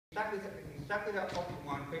Stuck with that option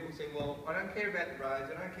one, people say, well, I don't care about the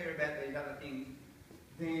roads, I don't care about these other things,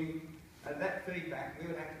 then that feedback we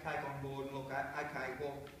would have to take on board and look at, okay,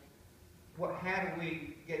 well, how do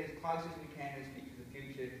we get as close as we can as to the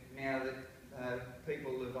future now that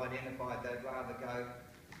people have identified they'd rather go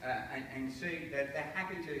and see that they're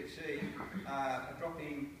happy to see a drop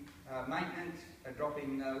in maintenance, a drop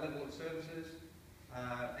in level of services,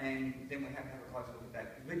 and then we have to have a closer look at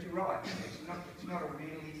that. But you're right, it's not a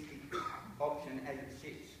realistic option as it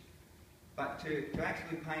sits. But to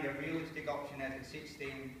actually paint a realistic option as it sits,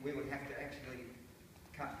 then we would have to actually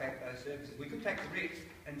cut back those services. We could take the risk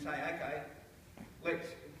and say, okay,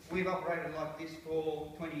 we've operated like this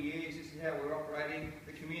for 20 years, this is how we're operating.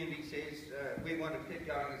 The community says we want to keep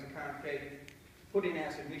going as a current fed, put in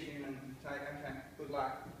our submission and say, okay, good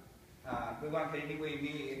luck. We won't get anywhere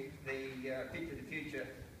near the Fit for the Future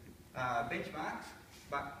benchmarks,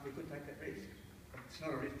 but we could take that risk. It's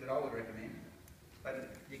not a risk that I would recommend,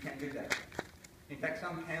 but you can do that. In fact,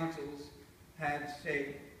 some councils have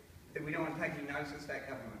said that we don't want to take any notice of state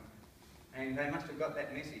government, and they must have got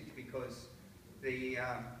that message because the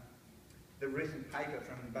recent paper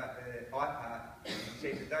from IPART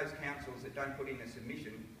says that those councils that don't put in a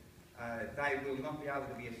submission, they will not be able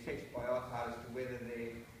to be assessed by IPART as to whether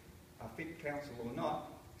they're a fit council or not,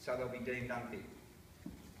 so they'll be deemed unfit.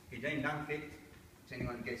 If you're deemed unfit, does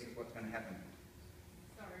anyone guess what's going to happen?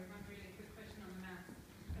 Sorry, one really quick question on the maths.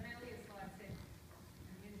 An earlier slide said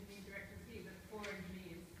an engineer director's here, but 4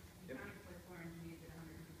 engineers. You can't employ 4 engineers at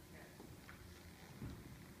 150K.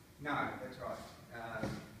 No, that's right.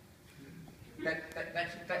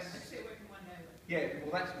 That's still working one day. Yeah,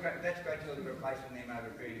 well that's gradually replacing them over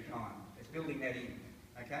a period of time. It's building that in,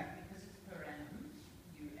 okay? Because it's per annum,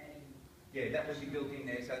 you're adding... Yeah, that will be built in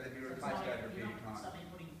there so they'll be replaced over a period of time. You're not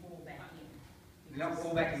putting 4 back in. You're not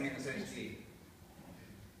all back in the first year.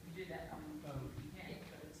 If you do that, you can,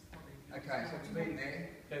 but it's probably... Okay, so it's been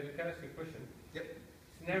there. David, can I ask you a question? Yep.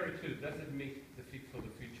 Scenario 2, does it meet the Fit for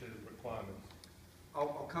the Future requirements?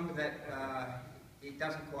 I'll come to that. It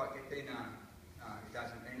doesn't quite get there, no. No, it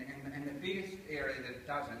doesn't. And the biggest area that it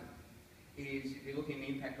doesn't is, if you're looking at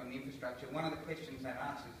the impact on the infrastructure, one of the questions they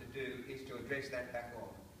ask us to do is to address that backlog.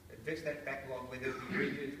 Address that backlog, whether it be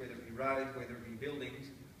bridges, whether it be roads, whether it be buildings.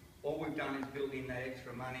 All we've done is build in that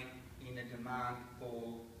extra money in the demand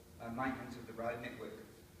for maintenance of the road network.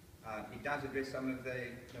 It does address some of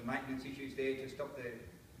the maintenance issues there to stop the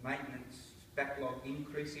maintenance backlog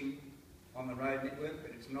increasing on the road network,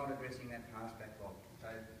 but it's not addressing that past backlog. So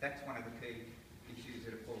that's one of the key issues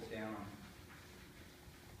that it falls down on.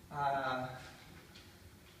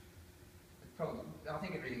 I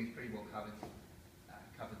think everything is pretty well covered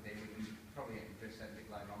there. We can probably address that a bit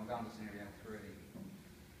later on. We'll go on to scenario 3.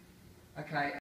 Okay.